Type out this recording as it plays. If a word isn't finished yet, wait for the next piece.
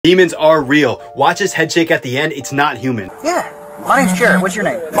Demons are real. Watch his head shake at the end. It's not human. Yeah. My name's Jared. What's your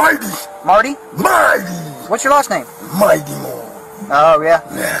name? Mighty. Marty? Mighty. What's your last name? Mighty More. Oh, yeah.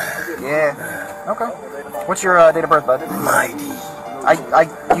 Yeah. Yeah. Okay. What's your date of birth, bud? Mighty.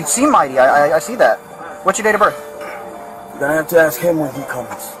 You seem mighty. I see that. What's your date of birth? You're gonna have to ask him when he comes.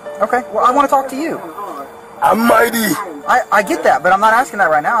 Okay. Well, I want to talk to you. I'm mighty. I get that, but I'm not asking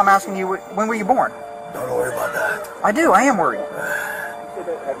that right now. I'm asking you, when were you born? Don't worry about that. I do. I am worried.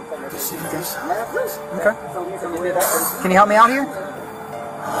 Just see this. Okay. Can you help me out here?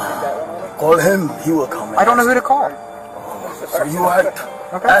 Call him. He will come. I don't know who to call. So you have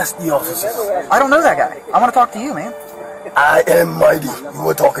to Okay. ask the officers. I don't know that guy. I want to talk to you, man. I am mighty. You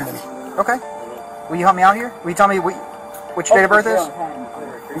were talking to me. Okay. Will you help me out here? Will you tell me what your date of birth is?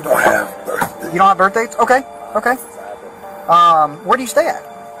 We don't have birthday. You don't have birth dates? Okay. Okay. Where do you stay at?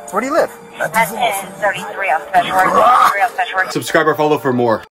 Where do you live? At the That is 33 on February. Subscribe or follow for more.